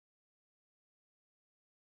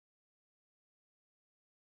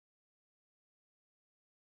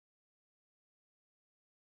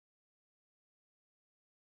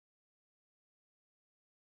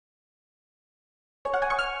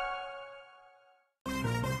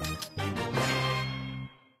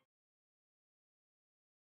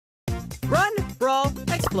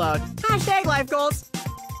explode. Hashtag life goals.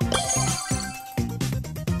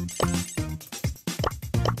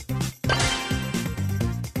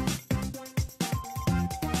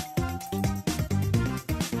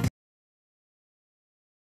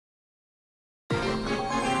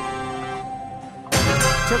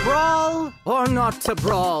 To brawl or not to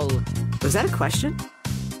brawl? Was that a question?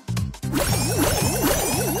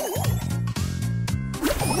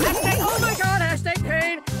 Hashtag, oh my god, hashtag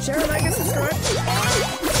pain. Share, like, and subscribe.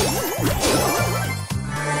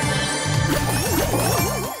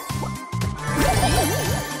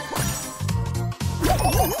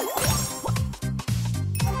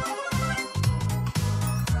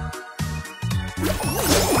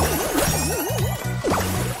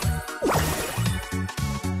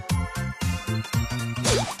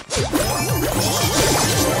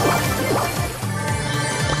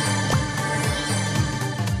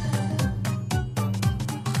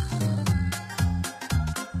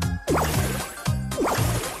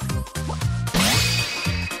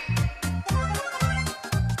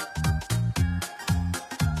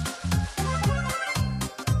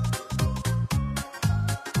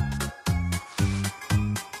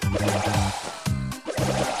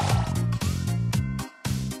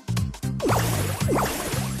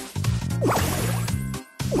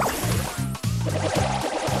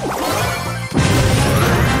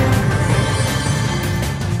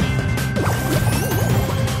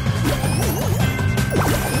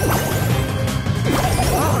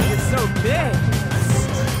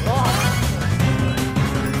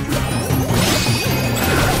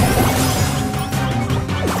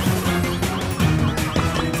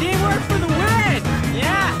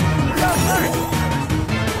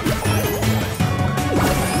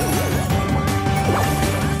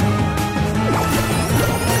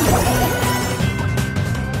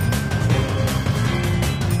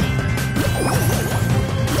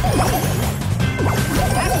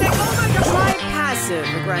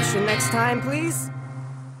 Aggression next time, please.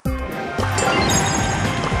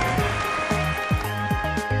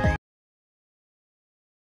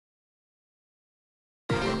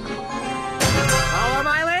 Follow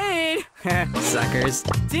my lead. Suckers.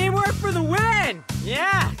 Teamwork for the win.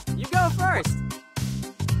 Yeah, you go first.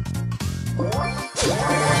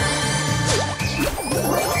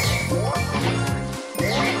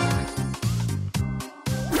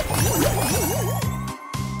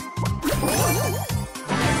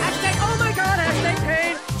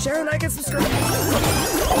 Share, like, and subscribe.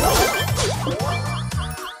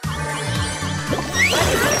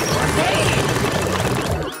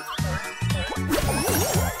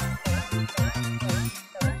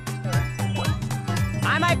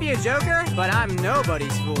 I might be a joker, but I'm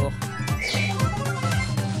nobody's fool.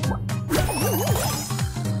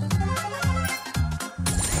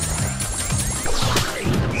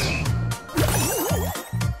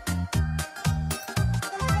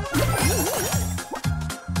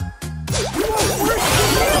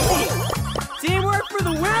 Teamwork for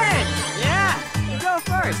the win! Yeah, you go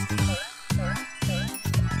first.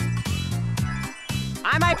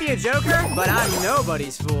 I might be a joker, but I'm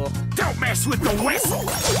nobody's fool. Don't mess with the whistle!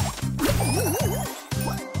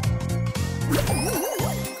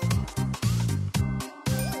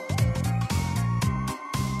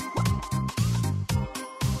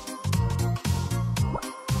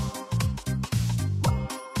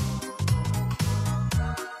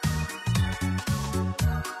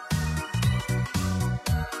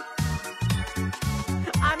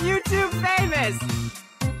 I'm YouTube famous!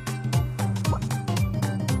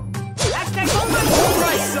 Hashtag, oh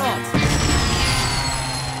my salt!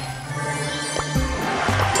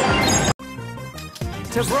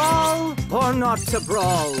 To brawl or not to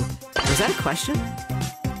brawl? Was that a question?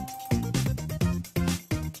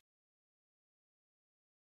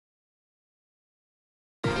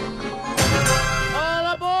 All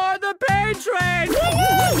aboard the pain train!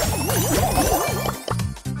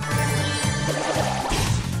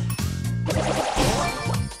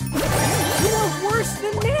 You're worse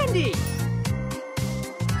than Mandy!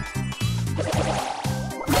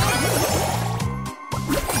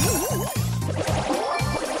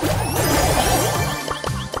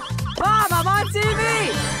 Mom, I'm on TV!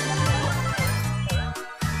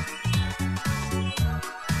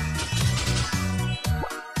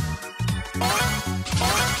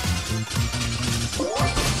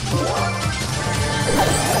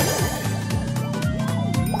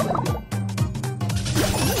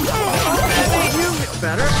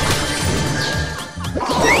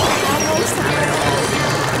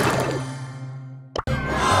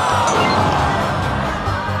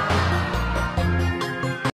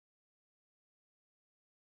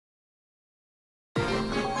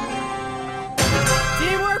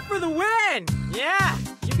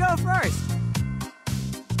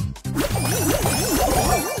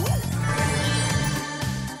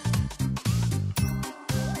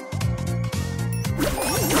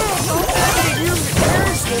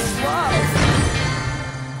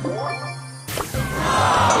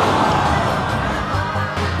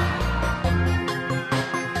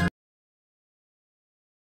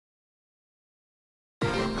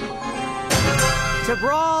 To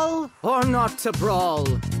brawl or not to brawl?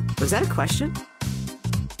 Was that a question?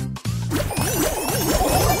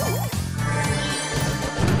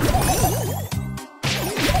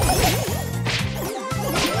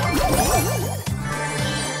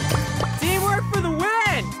 Teamwork for the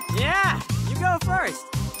win! Yeah, you go first.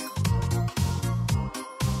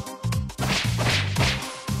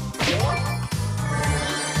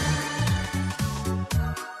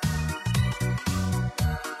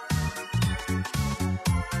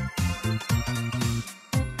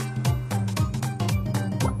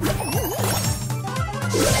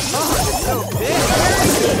 So big!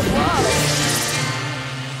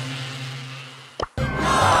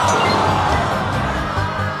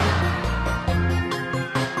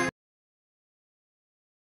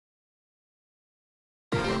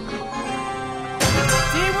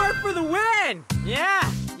 Teamwork for the win!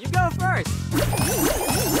 Yeah, you go first.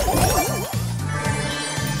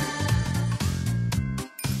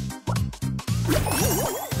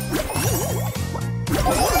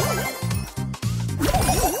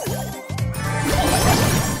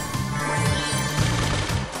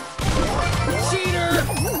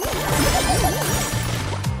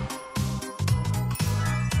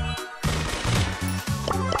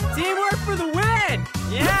 Teamwork for the win!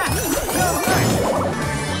 Yeah! Go first!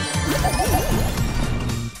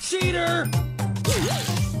 Cheater!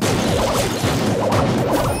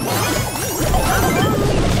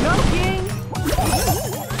 Joking!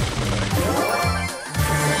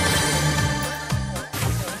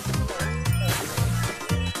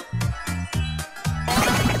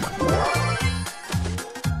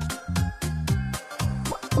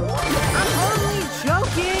 I'm only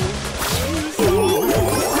joking!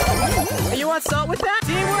 You want salt with that?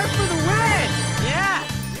 Teamwork for the win! Yeah,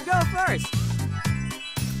 you go first.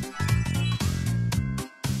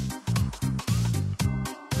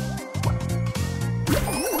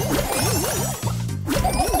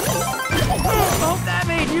 Hope that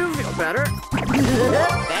made you feel better.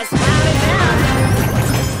 Best pound it down.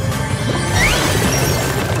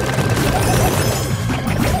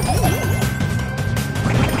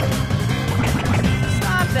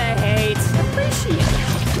 Stop the hate. Appreciate it.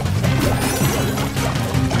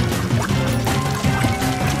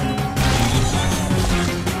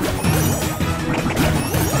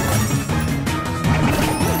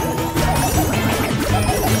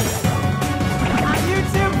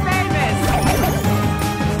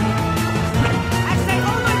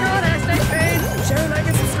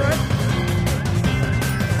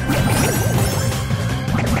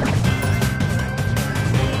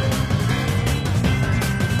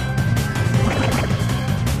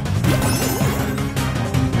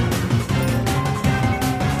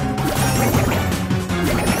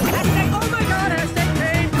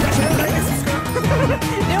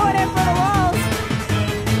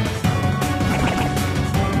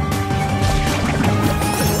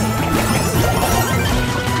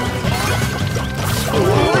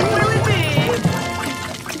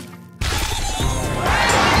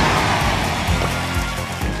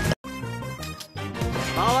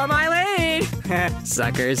 Follow my lead!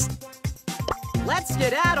 Suckers. Let's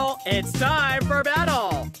skedaddle! It's time for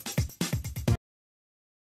battle!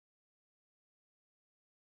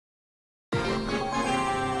 The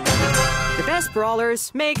best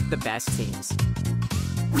brawlers make the best teams.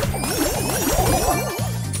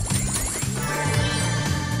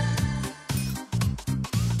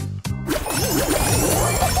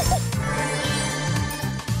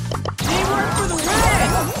 Teamwork for the win!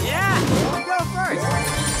 Yeah, you go first.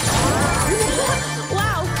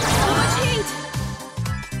 Wow, so much heat!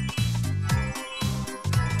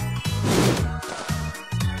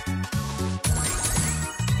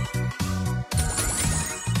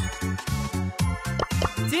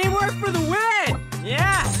 Teamwork for the win!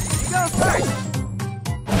 Yeah, you go first.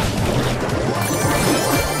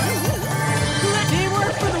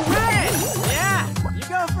 Teamwork for the win! Yeah, you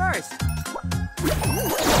go first.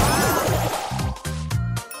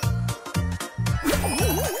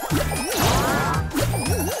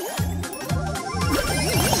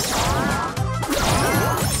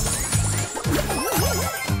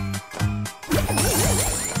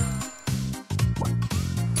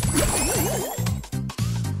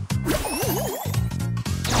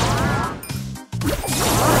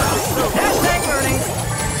 Hashtag burning.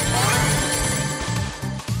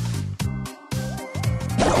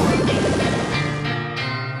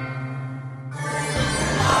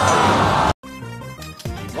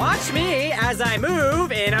 Watch me as I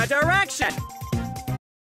move in a direction.